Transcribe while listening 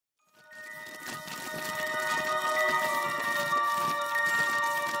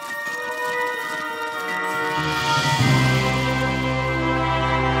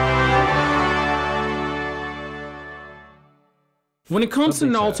When it comes to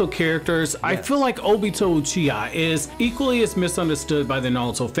Naruto characters, I feel like Obito Uchiha is equally as misunderstood by the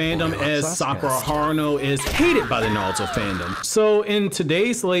Naruto fandom as Sakura Haruno is hated by the Naruto fandom. So in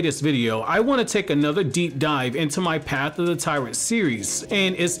today's latest video, I want to take another deep dive into my Path of the Tyrant series,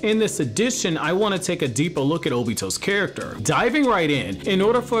 and it's in this edition I want to take a deeper look at Obito's character. Diving right in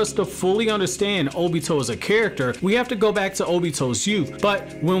order for us to fully understand Obito as a character, we have to go back to Obito's youth.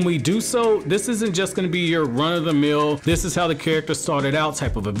 But when we do so, this isn't just going to be your run-of-the-mill, this is how the character started out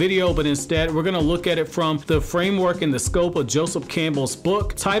type of a video, but instead we're going to look at it from the framework and the scope of Joseph Campbell's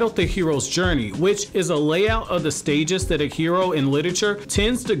book titled The Hero's Journey, which is a layout of the stages that a hero in literature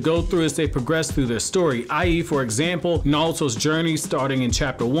tends to go through as they progress through their story, i.e. for example, Naruto's journey starting in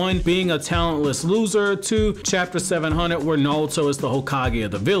chapter 1 being a talentless loser to chapter 700 where Naruto is the Hokage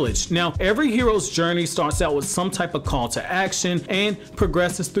of the village. Now, every hero's journey starts out with some type of call to action and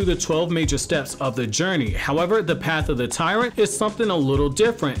progresses through the 12 major steps of the journey. However, the Path of the Tyrant is something a little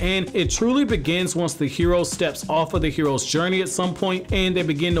different, and it truly begins once the hero steps off of the hero's journey at some point and they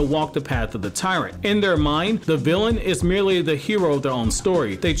begin to walk the path of the tyrant. In their mind, the villain is merely the hero of their own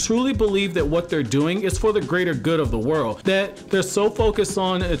story. They truly believe that what they're doing is for the greater good of the world, that they're so focused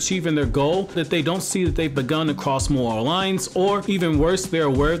on achieving their goal that they don't see that they've begun to cross moral lines, or even worse, they're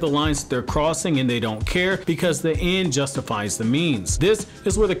aware of the lines that they're crossing and they don't care because the end justifies the means. This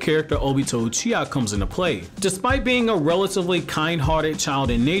is where the character Obito Uchiha comes into play. Despite being a relatively kind-hearted child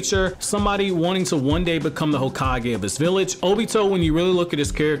in nature, somebody wanting to one day become the Hokage of his village, Obito, when you really look at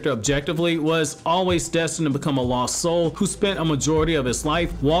his character objectively, was always destined to become a lost soul who spent a majority of his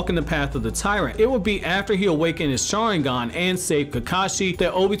life walking the path of the tyrant. It would be after he awakened his Sharingan and saved Kakashi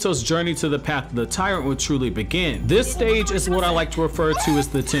that Obito's journey to the path of the tyrant would truly begin. This stage is what I like to refer to as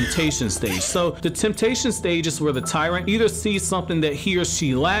the temptation stage. So the temptation stage is where the tyrant either sees something that he or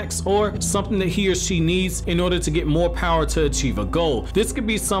she lacks or something that he or she needs in order to get more power to achieve a goal. This could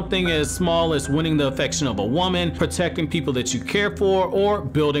be something as small as winning the affection of a woman, protecting people that you care for, or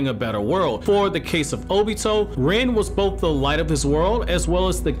building a better world. For the case of Obito, Rin was both the light of his world as well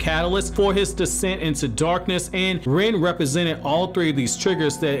as the catalyst for his descent into darkness, and Rin represented all three of these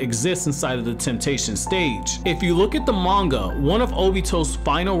triggers that exist inside of the temptation stage. If you look at the manga, one of Obito's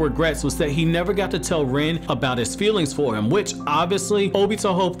final regrets was that he never got to tell Rin about his feelings for him, which obviously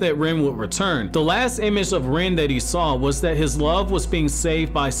Obito hoped that Rin would return. The last image of Rin that he saw was that his love was being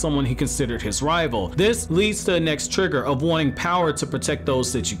saved by someone he considered his rival. This leads to the next trigger of wanting power to protect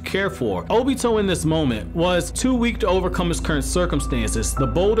those that you care for. Obito in this moment was too weak to overcome his current circumstances. The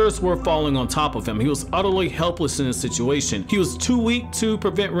boulders were falling on top of him. He was utterly helpless in this situation. He was too weak to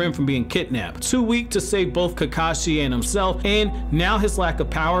prevent Rin from being kidnapped, too weak to save both Kakashi and himself, and now his lack of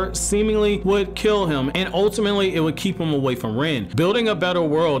power seemingly would kill him, and ultimately it would keep him away from Rin. Building a better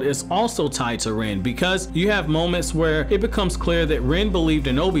world is also tied to Rin because you have moments where it becomes clear that Rin believed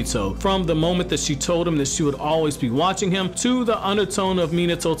in Obito, from the moment that she told him that she would always be watching him to the undertone of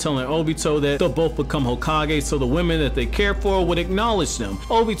Minato telling Obito that they'll both become Hokage so the women that they care for would acknowledge them.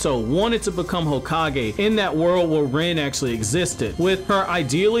 Obito wanted to become Hokage in that world where Rin actually existed, with her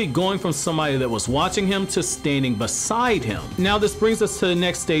ideally going from somebody that was watching him to standing beside him. Now this brings us to the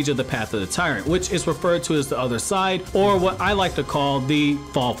next stage of the Path of the Tyrant, which is referred to as the other side, or what I like to call the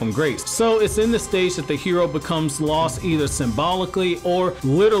fall from grace. So it's in the stage that the hero becomes lost either symbolically or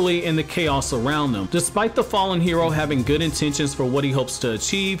literally in the chaos around them. Despite the fallen hero having good intentions for what he hopes to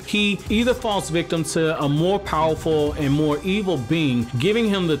achieve, he either falls victim to a more powerful and more evil being giving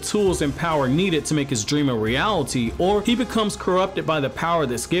him the tools and power needed to make his dream a reality, or he becomes corrupted by the power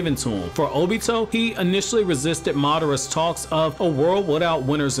that's given to him. For Obito, he initially resisted Madara's talks of a world without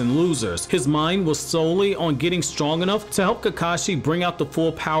winners and losers. His mind was solely on getting strong enough to help Kakashi bring out the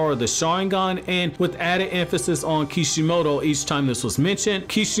full power of the Sharingan, and with added emphasis on Kishimoto each time this was mentioned,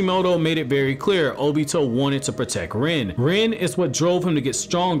 Kishimoto made it very clear Obito wanted to protect Rin. Rin is what drove him to get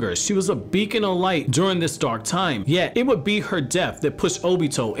stronger. She was a beacon of light during this dark time, yet it would be her death that pushed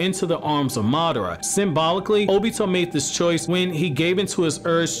Obito into the arms of Madara. Symbolically, Obito made this choice when he gave into his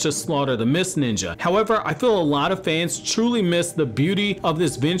urge to slaughter the Mist Ninja. However, I feel a lot of fans truly miss the beauty of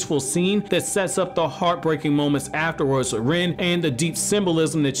this vengeful scene that sets up the heartbreaking moments afterwards with Rin and the deep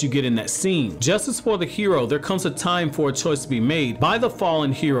symbolism that you get in that scene. Just as for the hero, there comes a time for a choice to be made by the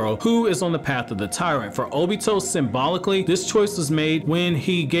fallen hero who is on the path of the tyrant. For Obito, symbolically, this choice was made when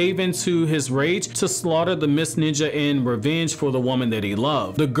he gave into his rage to slaughter the Mist Ninja in revenge for the woman that he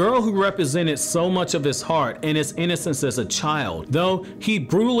loved. The girl who represented so much of his heart and his innocence as a child. Though he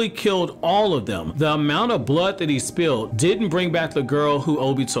brutally killed all of them, the amount of blood that he spilled didn't bring back the girl who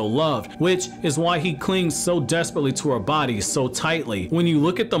Obito loved, which is why he clings so desperately to her body so tightly. When you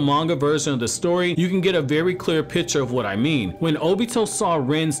look at the manga version of the story, you can get a very clear picture of what I mean. When Obito saw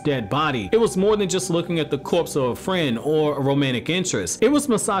Ren's dead body, it was more than just looking at the corpse of a friend or a romantic interest. It was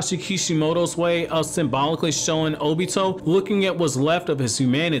Masashi Kishimoto's way of symbolically showing Obito looking at what's left of his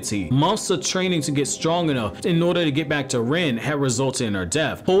humanity. Months of training to get strong enough in order to get back to Ren had resulted in her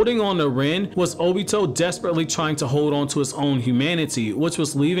death. Holding on to Ren was Obito desperately trying to hold on to his own humanity, which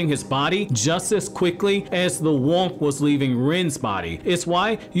was leaving his body just as quickly as the warmth was leaving Ren's body. It's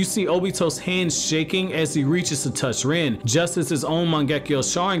why you see Obito's hands shaking as he reaches to touch Ren, just as his own Mangekyo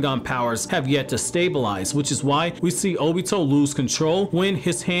Sharingan powers have yet to stabilize, which is why we see Obito lose control when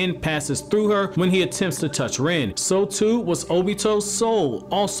his hand passes through her when he attempts to touch Ren. So too was Obito's soul,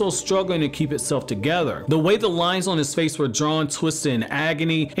 also struggling to keep itself together. The way the lines on his face were drawn, twisted in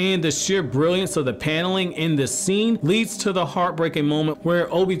agony, and the sheer brilliance of the paneling in this scene leads to the heartbreaking moment where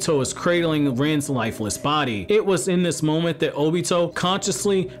Obito is cradling Ren's lifeless body. It was in this moment that Obito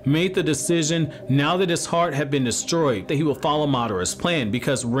consciously made the decision, now that his heart had been destroyed, that he would follow Madara's plan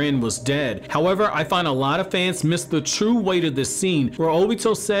because Ren was dead. However, I find a lot of fans miss the true weight of this scene where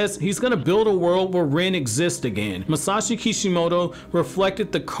Obito says he's gonna build a world where Ren exists again. Masashi Kishimoto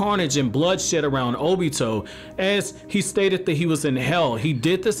reflected the carnage and bloodshed around Obito as he stated that he was in hell. He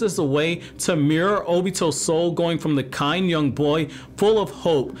did this as a way to mirror Obito's soul going from the kind young boy full of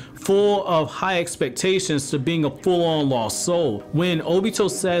hope, full of high expectations, to being a full-on lost soul. When Obito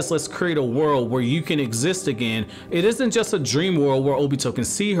says let's create a world where you can exist again, it isn't just a dream world where Obito can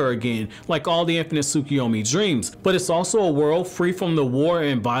see her again like all the infinite Tsukiyomi dreams, but it's also a world free from the war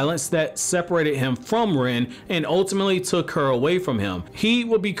and violence that separated him from Ren and ultimately took her away from him. He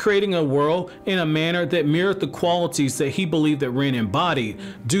would be creating a world in a manner that mirrored the qualities that he believed that Ren embodied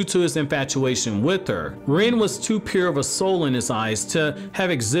due to his infatuation with her. Ren was too pure of a soul in his eyes to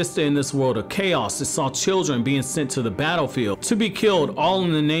have existed in this world of chaos that saw children being sent to the battlefield to be killed, all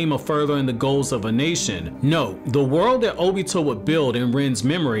in the name of furthering the goals of a nation. No, the world that Obito would build in Ren's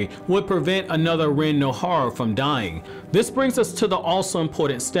memory would prevent another Ren Nohara from dying. This brings us to the also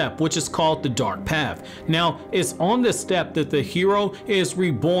important step, which is called the Dark Path. Now, it's on this step that the hero is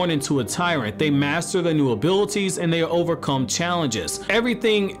reborn into a tyrant. They master their new abilities and they overcome challenges. Every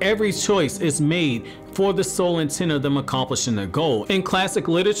choice is made for the sole intent of them accomplishing their goal. In classic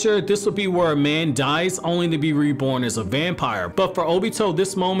literature, this would be where a man dies only to be reborn as a vampire. But for Obito,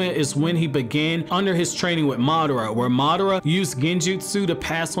 this moment is when he began under his training with Madara, where Madara used genjutsu to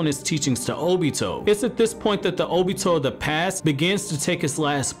pass on his teachings to Obito. It's at this point that the Obito of the past begins to take his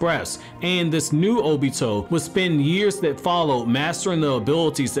last breaths, and this new Obito would spend years that followed mastering the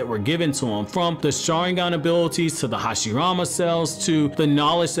abilities that were given to him, from the Sharingan abilities to the Hashirama cells to the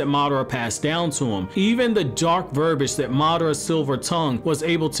knowledge that Madara passed down to him. Even the dark verbiage that Madara's silver tongue was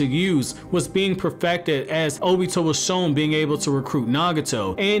able to use was being perfected as Obito was shown being able to recruit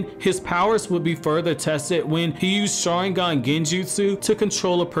Nagato, and his powers would be further tested when he used Sharingan Genjutsu to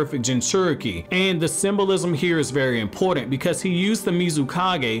control a perfect Jinchuriki. And the symbolism here is very important because he used the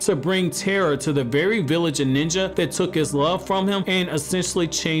Mizukage to bring terror to the very village of ninja that took his love from him and essentially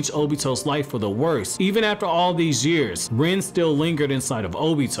changed Obito's life for the worse. Even after all these years, Ren still lingered inside of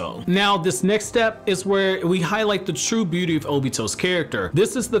Obito. Now, this next step is where we highlight the true beauty of Obito's character.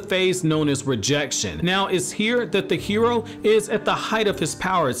 This is the phase known as rejection. Now, it's here that the hero is at the height of his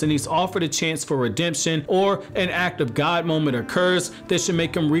powers and he's offered a chance for redemption, or an act of God moment occurs that should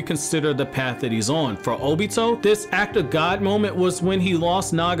make him reconsider the path that he's on. For Obito, this act of God moment was when he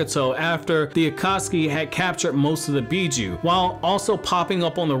lost Nagato after the Akatsuki had captured most of the Biju, while also popping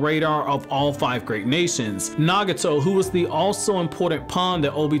up on the radar of all 5 great nations. Nagato, who was the also important pawn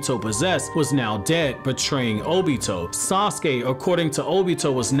that Obito possessed, was now dead, betraying Obito. Sasuke, according to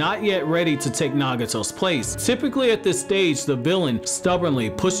Obito, was not yet ready to take Nagato's place. Typically at this stage, the villain stubbornly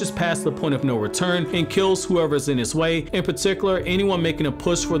pushes past the point of no return and kills whoever's in his way, in particular anyone making a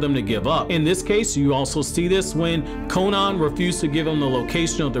push for them to give up. In this case, you also see this when Konan refused to give him the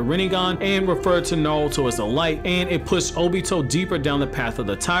location of the Rinnegan and referred to Naruto as a light, and it pushed Obito deeper down the path of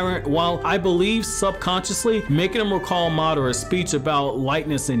the tyrant, while I believe subconsciously making him recall Madara's speech about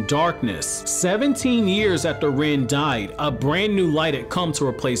lightness and darkness. 17 years after Ren died, a brand new light had come to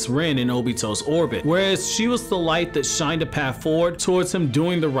replace Ren in Obito's orbit, whereas she was the light that shined a path forward towards him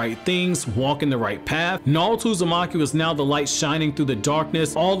doing the right things, walking the right path. Naruto Uzumaki was now the light shining through the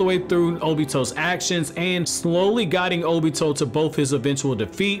darkness all the way through Obito's actions and slowly guiding Obito to both his eventual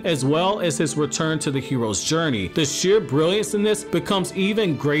defeat as well as his return to the hero's journey. The sheer brilliance in this becomes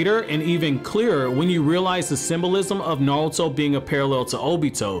even greater and even clearer when you realize the symbolism of Naruto being a parallel to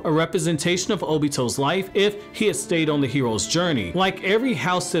Obito, a representation of Obito Obito's life if he had stayed on the hero's journey. Like every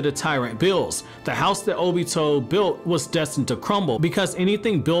house that a tyrant builds, the house that Obito built was destined to crumble, because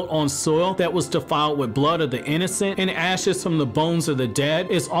anything built on soil that was defiled with blood of the innocent and ashes from the bones of the dead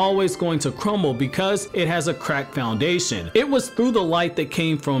is always going to crumble because it has a cracked foundation. It was through the light that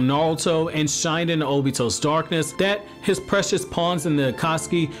came from Naruto and shined into Obito's darkness that his precious pawns in the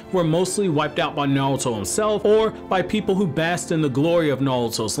Akatsuki were mostly wiped out by Naruto himself or by people who basked in the glory of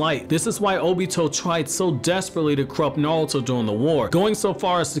Naruto's light. This is why Obito tried so desperately to corrupt Naruto during the war, going so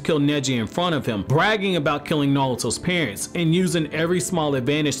far as to kill Neji in front of him, bragging about killing Naruto's parents, and using every small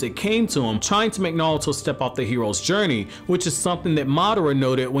advantage that came to him, trying to make Naruto step off the hero's journey, which is something that Madara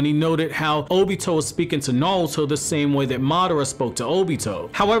noted when he noted how Obito was speaking to Naruto the same way that Madara spoke to Obito.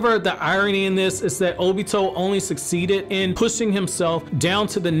 However, the irony in this is that Obito only succeeded in pushing himself down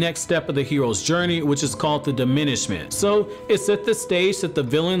to the next step of the hero's journey, which is called the diminishment. So it's at this stage that the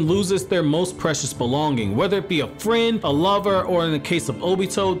villain loses their most precious belonging, whether it be a friend, a lover, or in the case of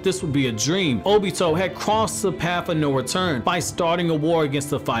Obito, this would be a dream. Obito had crossed the path of no return by starting a war against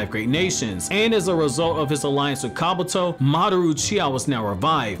the 5 great nations, and as a result of his alliance with Kabuto, Madara Uchiha was now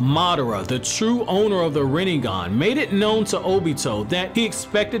revived. Madara, the true owner of the Rinnegan, made it known to Obito that he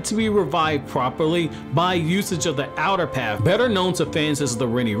expected to be revived properly by usage of the outer path, better known to fans as the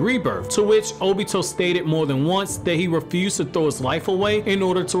Rinne Rebirth, to which Obito stated more than once that he refused to throw his life away in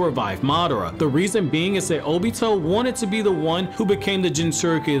order to revive Madara. The reason being is that Obito wanted to be the one who became the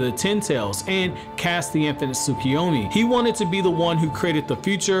Jinchuriki of the Ten Tails and cast the infinite Tsukuyomi. He wanted to be the one who created the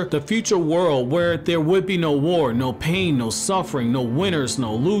future world where there would be no war, no pain, no suffering, no winners,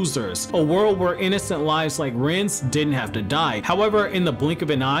 no losers. A world where innocent lives like Ren's didn't have to die. However, in the blink of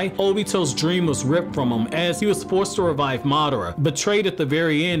an eye, Obito's dream was ripped from him as he was forced to revive Madara, betrayed at the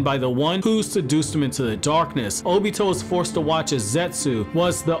very end by the one who seduced him into the darkness. Obito was forced to watch as Zetsu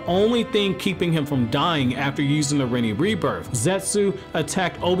was the only thing keeping him from dying after using the Rinne Rebirth. Zetsu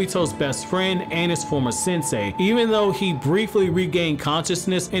attacked Obito's best friend and his former sensei. Even though he briefly regained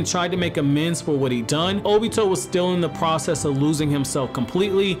consciousness and tried to make amends for what he'd done, Obito was still in the process of losing himself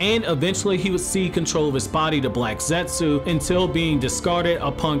completely, and eventually he would cede control of his body to Black Zetsu until being discarded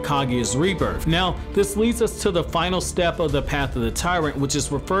upon Kaguya's rebirth. Now, this leads us to the final step of the path of the tyrant, which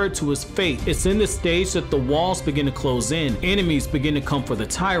is referred to as fate. It's in this stage that the walls begin to close in, enemies begin to come for the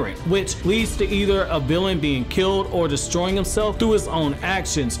tyrant, which leads to either a villain being killed or destroying himself through his own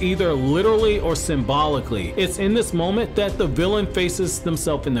actions, either literally or symbolically. It's in this moment that the villain faces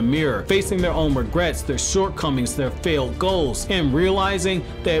themselves in the mirror, facing their own regrets, their shortcomings, their failed goals, and realizing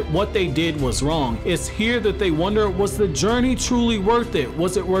that what they did was wrong. It's here that they wonder, was the journey truly worth it?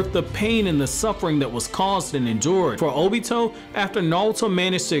 Was it worth the pain and the suffering that was caused and endured? For Obito, after Naruto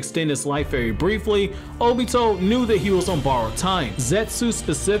managed to extend his life very briefly, Obito knew that he was on borrowed time. Zetsu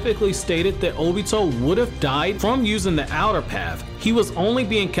specifically stated that Obito would have died from using the outer path. He was only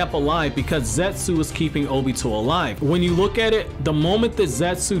being kept alive because Zetsu was keeping Obito alive. When you look at it, the moment that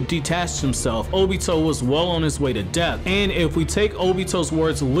Zetsu detached himself, Obito was well on his way to death. And if we take Obito's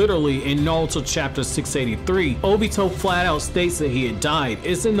words literally in Naruto chapter 683, Obito flat out states that he had died.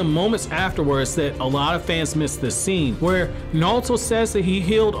 It's in the moments afterwards that a lot of fans miss this scene, where Naruto says that he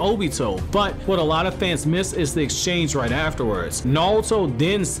healed Obito, but what a lot of fans miss is the exchange right afterwards. Naruto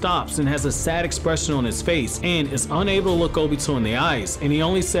then stops and has a sad expression on his face and is unable to look Obito in the eyes, and he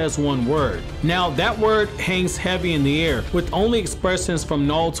only says one word. Now that word hangs heavy in the air, with only expressions from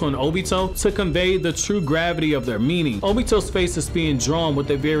Naruto and Obito to convey the true gravity of their meaning. Obito's face is being drawn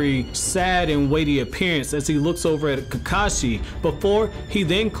with a very sad and weighty appearance as he looks over at Kakashi before he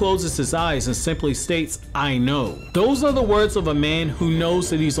then closes his eyes and simply states, "I know." Those are the words of a man who knows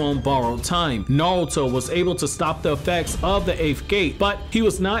that he's on borrowed time. Naruto was able to stop the effects of the 8th gate, but he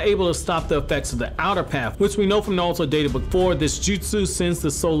was not able to stop the effects of the outer path, which we know from Naruto Databook 4, this jutsu sends the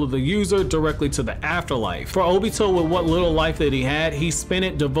soul of the user directly to the afterlife. For Obito, with what little life that he had, he spent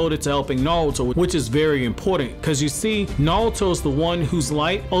it devoted to helping Naruto, which is very important, because you see, Naruto is the one whose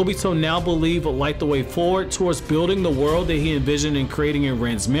light Obito now believed would light the way forward towards building the world that he envisioned and creating in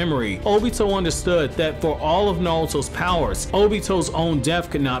Ren's memory. Obito understood that for all of Naruto's powers, Obito's own death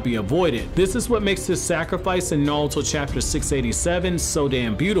could not be avoided. This is what makes his sacrifice in Naruto chapter 687 so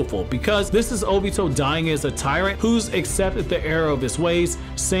damn beautiful, because this is Obito dying as a tyrant who's accepted the error of his ways,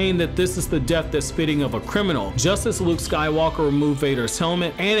 saying that this is the death that's fitting of a criminal. Just as Luke Skywalker removed Vader's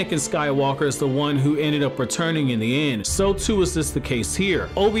helmet, Anakin Skywalker is the one who ended up returning in the end. So too is this the case here.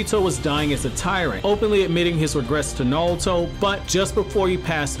 Obito was dying as a tyrant, openly admitting his regrets to Naruto, but just before he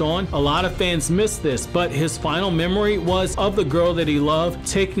passed on, a lot of fans missed this, but his final memory was of the girl that he loved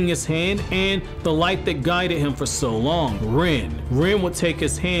taking his hand and the light that guided him for so long, Rin. Rin would take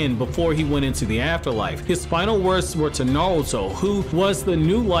his hand before he went into the afterlife. His final words were to Naruto, who was the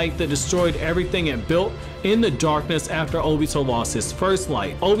new light that destroyed everything it built in the darkness after Obito lost his first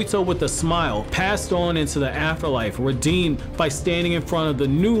light. Obito, with a smile, passed on into the afterlife, redeemed by standing in front of the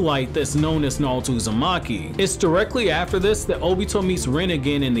new light that's known as Naruto Uzumaki. It's directly after this that Obito meets Rin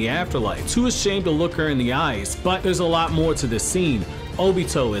again in the afterlife, too ashamed to look her in the eyes, but there's a lot more to this scene.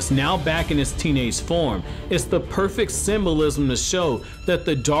 Obito is now back in his teenage form. It's the perfect symbolism to show that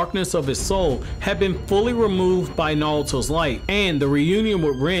the darkness of his soul had been fully removed by Naruto's light, and the reunion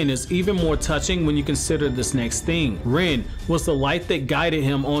with Rin is even more touching when you consider this next thing. Rin was the light that guided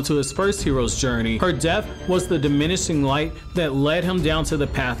him onto his first hero's journey. Her death was the diminishing light that led him down to the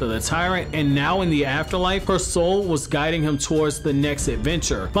path of the tyrant, and now in the afterlife, her soul was guiding him towards the next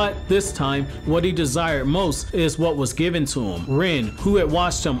adventure. But this time, what he desired most is what was given to him. Rin, who had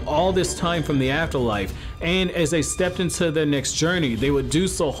watched him all this time from the afterlife, and as they stepped into their next journey, they would do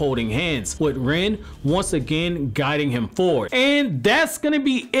so holding hands, with Rin once again guiding him forward. And that's gonna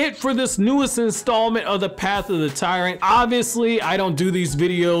be it for this newest installment of the Path of the Tyrant. Obviously, I don't do these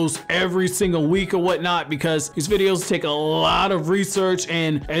videos every single week or whatnot because these videos take a lot of research,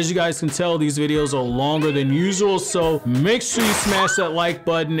 and as you guys can tell, these videos are longer than usual, so make sure you smash that like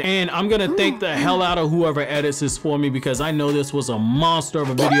button. And I'm gonna thank the hell out of whoever edits this for me because I know this was a monster of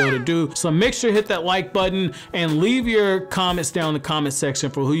a video to do, so make sure to hit that like button and leave your comments down in the comment section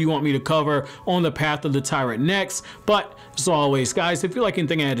for who you want me to cover on the Path of the Tyrant next. But as always, guys, if you like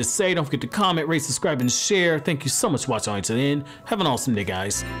anything I had to say, don't forget to comment, rate, subscribe, and share. Thank you so much for watching to the end. Have an awesome day,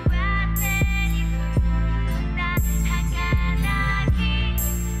 guys.